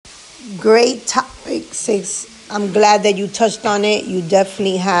Great topic, sis. I'm glad that you touched on it. You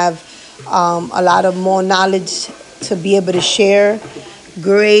definitely have a lot of more knowledge to be able to share.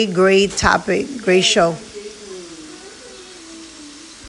 Great topic. Great show.